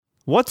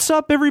What's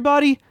up,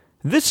 everybody?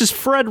 This is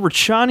Fred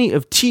Ricciani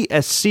of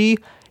TSC,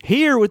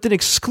 here with an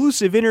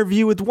exclusive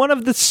interview with one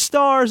of the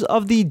stars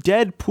of the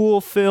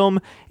Deadpool film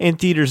in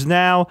theaters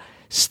now,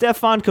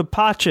 Stefan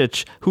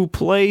Kopacic, who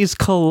plays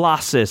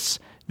Colossus.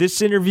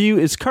 This interview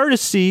is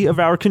courtesy of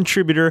our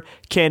contributor,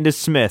 Candace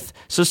Smith.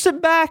 So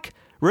sit back,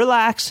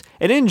 relax,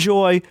 and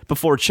enjoy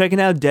before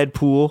checking out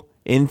Deadpool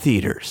in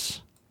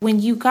theaters. When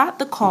you got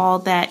the call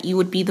that you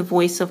would be the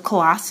voice of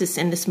Colossus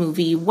in this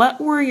movie, what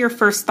were your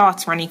first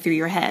thoughts running through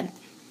your head?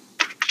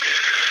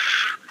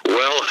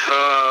 Well,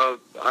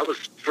 I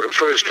was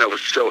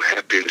so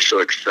happy and so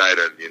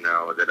excited,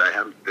 that I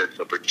had this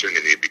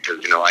opportunity because,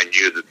 I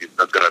knew that it's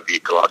not going to be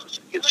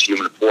Colossus in his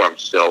human form.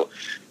 So,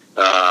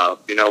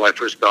 my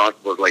first thought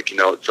was I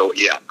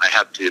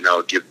have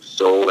to, give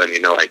soul and,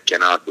 I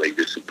cannot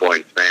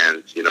disappoint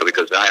fans,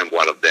 because I am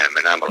one of them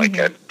and I'm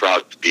I'm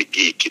proud to be a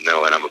geek, and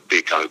I'm a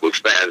big comic book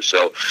fan.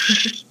 So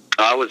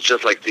I was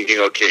just thinking,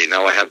 okay,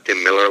 now I have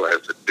Tim Miller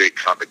as a big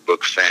comic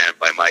book fan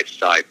by my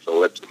side. So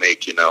let's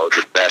make,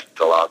 the best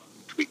Colossus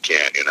we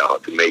can,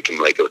 to make him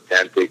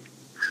authentic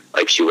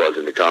like he was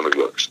in the comic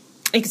books.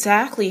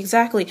 Exactly.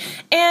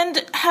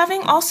 And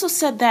having also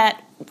said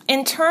that,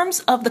 in terms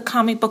of the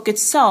comic book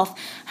itself,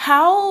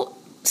 how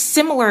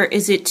similar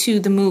is it to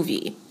the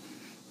movie?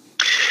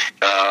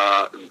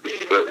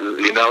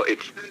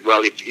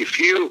 If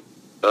you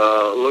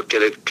look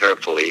at it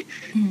carefully,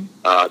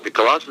 the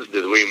Colossus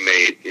that we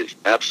made is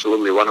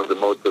absolutely one of the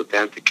most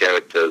authentic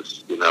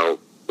characters, like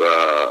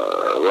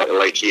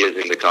he is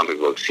in the comic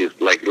books. He's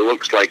it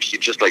looks like he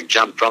just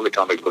jumped from the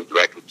comic book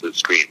directly to the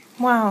screen.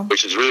 Wow.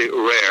 Which is really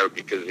rare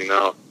because, in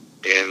the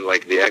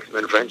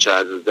X-Men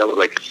franchises, that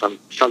was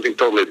something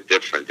totally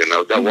different,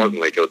 that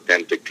wasn't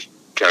authentic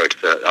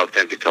character,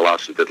 authentic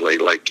Colossus that we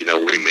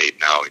made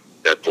now in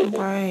Deadpool.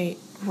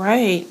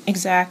 Right,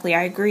 exactly,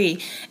 I agree.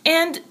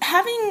 And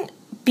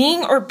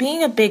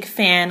being a big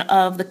fan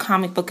of the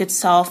comic book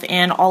itself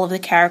and all of the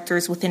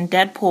characters within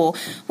Deadpool,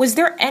 was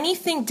there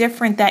anything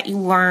different that you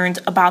learned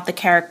about the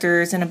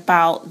characters and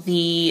about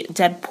the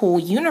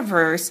Deadpool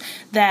universe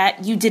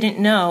that you didn't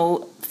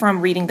know from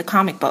reading the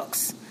comic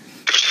books?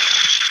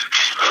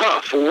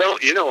 Well,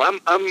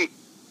 I'm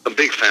a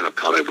big fan of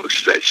comic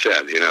books, as I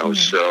said,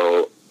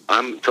 so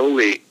I'm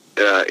totally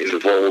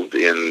involved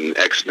in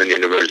X-Men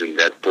universe and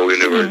Deadpool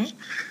universe.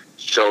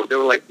 So there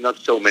were not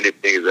so many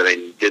things that I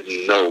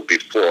didn't know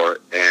before.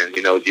 And,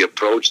 the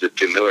approach that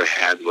Tim Miller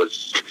had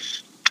was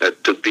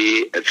to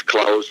be as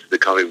close to the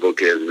comic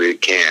book as we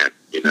can,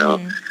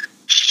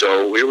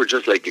 So we were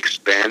just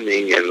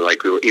expanding and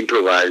we were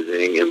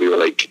improvising and we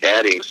were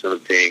adding some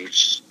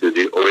things to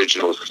the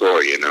original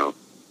story,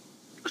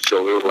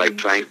 So we were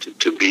trying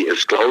to be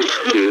as close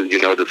to,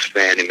 the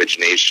fan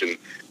imagination.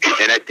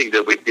 And I think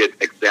that we did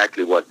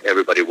exactly what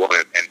everybody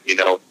wanted. And,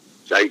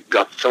 I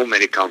got so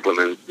many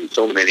compliments and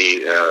so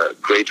many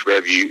great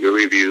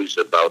reviews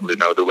about,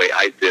 the way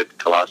I did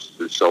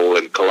Colossus' soul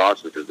and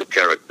Colossus as a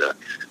character.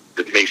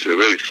 That makes me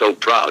really so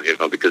proud,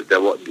 because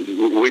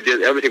we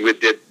did everything we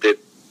did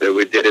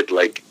it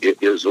like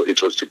it was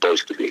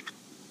supposed to be.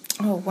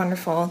 Oh,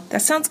 wonderful.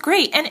 That sounds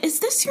great. And is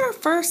this your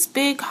first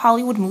big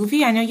Hollywood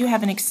movie? I know you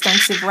have an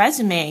extensive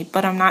resume,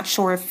 but I'm not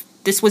sure if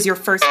this was your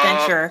first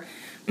venture.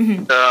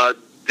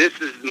 This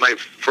is my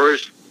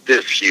first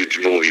this huge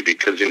movie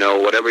because,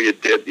 whatever you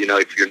did,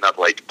 if you're not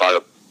part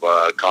of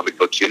comic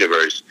book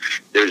universe,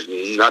 there's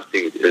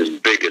nothing as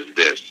big as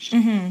this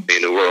in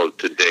the world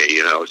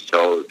today,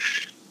 So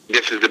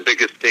this is the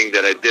biggest thing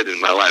that I did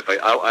in my life.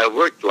 I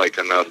worked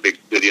on big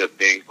studio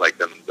things,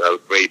 on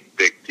great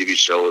big TV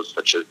shows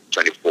such as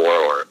 24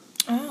 or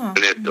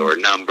Minute or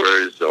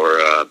Numbers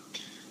or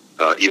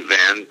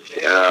Event.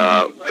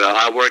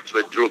 I worked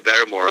with Drew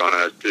Barrymore on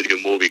a studio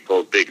movie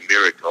called Big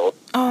Miracle.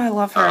 Oh, I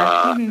love her.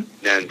 And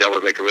that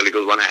was a really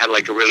good one. I had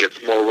a really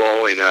small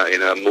role in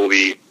a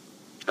movie,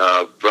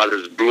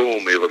 Brothers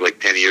Bloom. It was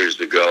 10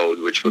 years ago,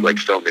 which was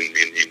filmed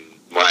in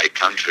my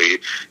country.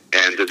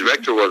 And the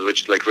director was,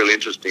 which is really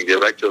interesting. The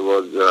director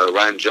was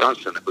Rian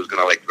Johnson, who's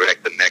going to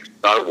direct the next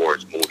Star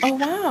Wars movie. Oh,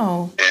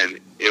 wow. And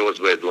it was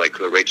with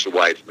Rachel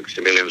Weisz,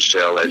 Maximilian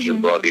Schell,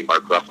 Adrian Brody,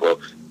 Mark Ruffalo.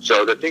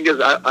 So the thing is,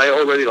 I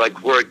already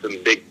worked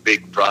on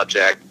big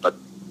projects, but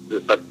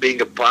being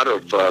a part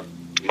of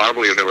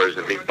Marvel Universe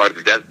and being part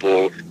of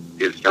Deadpool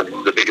is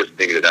the biggest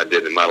thing that I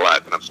did in my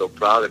life, and I'm so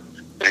proud and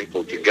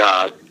thankful to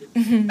God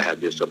I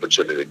had this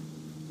opportunity.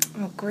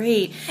 Oh,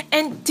 great.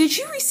 And did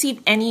you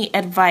receive any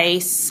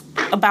advice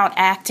about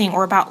acting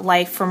or about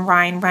life from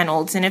Ryan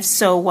Reynolds? And if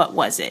so, what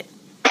was it?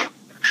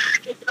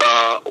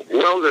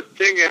 Well, the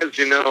thing is,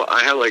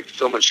 I had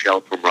so much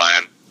help from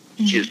Ryan.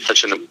 He's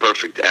such a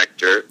perfect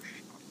actor.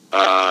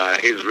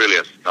 He's really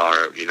a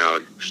star,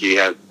 He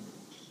has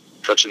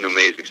such an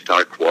amazing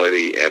star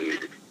quality,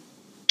 and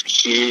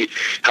he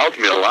helped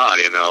me a lot,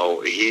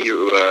 He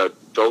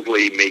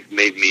totally made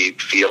me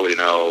feel,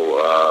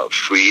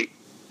 free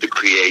to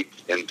create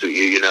and to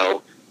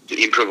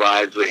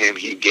improvise with him.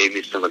 He gave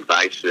me some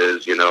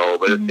advices,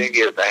 But the thing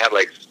is, I had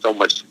so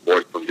much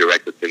support from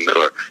director Tim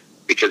Miller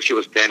because he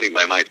was standing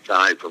by my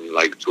side from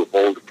through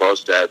all the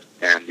process,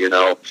 and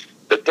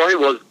the point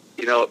was,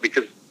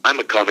 because I'm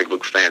a comic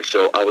book fan,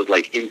 so I was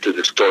like into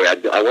the story.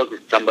 I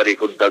wasn't somebody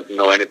who doesn't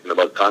know anything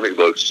about comic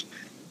books,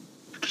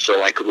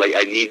 so I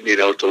need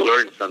to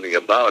learn something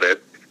about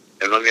it.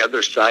 And on the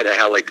other side, I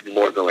had like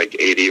more than like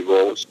 80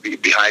 roles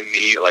behind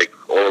me, like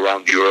all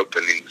around Europe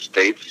and in the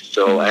States.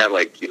 So I had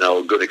like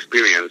good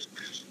experience.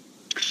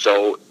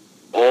 So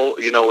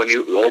when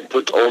you all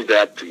put all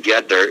that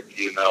together,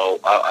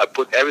 I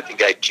put everything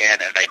I can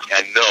and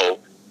I know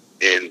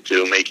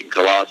into making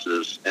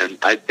Colossus, and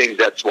I think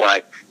that's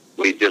why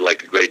we did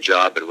like a great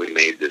job, and we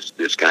made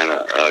this kind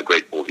of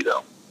great movie,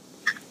 though.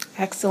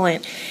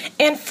 Excellent.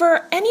 And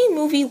for any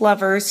movie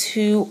lovers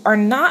who are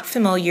not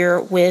familiar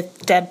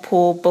with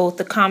Deadpool, both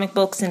the comic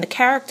books and the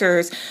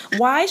characters,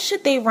 why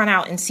should they run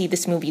out and see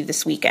this movie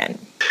this weekend?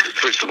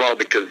 First of all,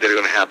 because they're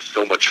going to have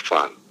so much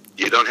fun.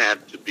 You don't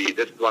have to be,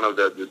 that's one of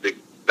the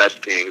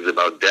best things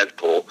about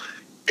Deadpool,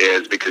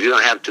 is because you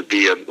don't have to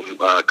be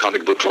a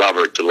comic book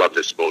lover to love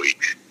this movie.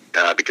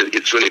 Because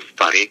it's really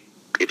funny.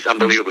 It's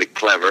unbelievably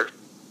clever.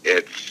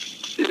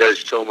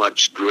 There's so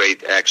much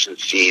great action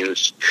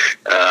scenes.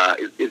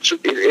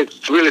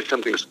 It's really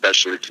something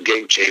special. It's a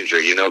game changer,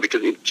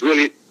 because it's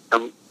really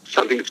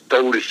something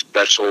totally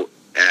special,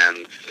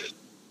 and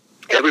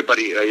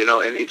everybody,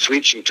 and it's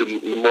reaching to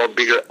more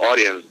bigger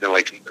audience than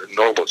like a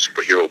normal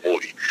superhero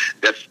movie.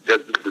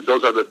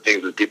 Those are the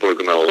things that people are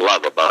going to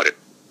love about it.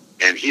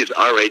 And he's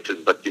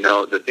R-rated, but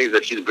the things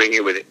that he's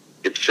bringing with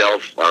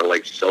itself are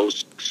like so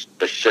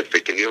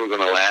specific, and you're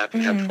going to laugh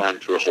and have fun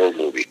through a whole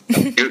movie.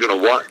 You're going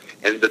to want,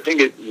 and the thing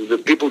is, the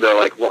people that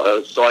like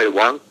saw it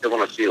once, they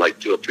want to see like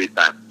 2 or 3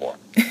 times more.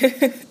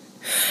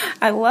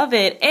 I love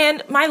it.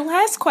 And my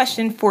last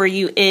question for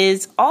you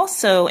is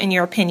also, in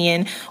your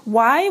opinion,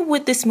 why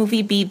would this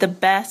movie be the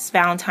best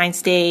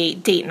Valentine's Day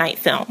date night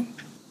film?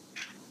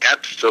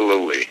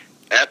 Absolutely.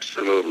 It's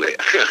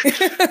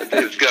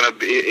gonna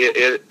be.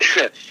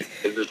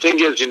 The thing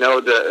is,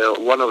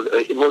 one of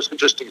the most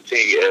interesting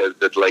thing is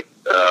that like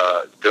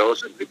the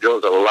girls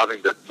are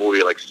loving that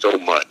movie like so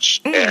much,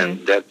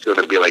 and that's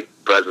gonna be like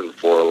present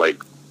for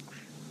like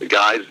the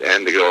guys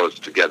and the girls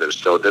together.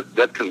 So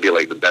that can be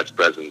like the best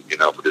present,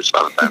 for this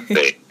Valentine's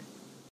Day.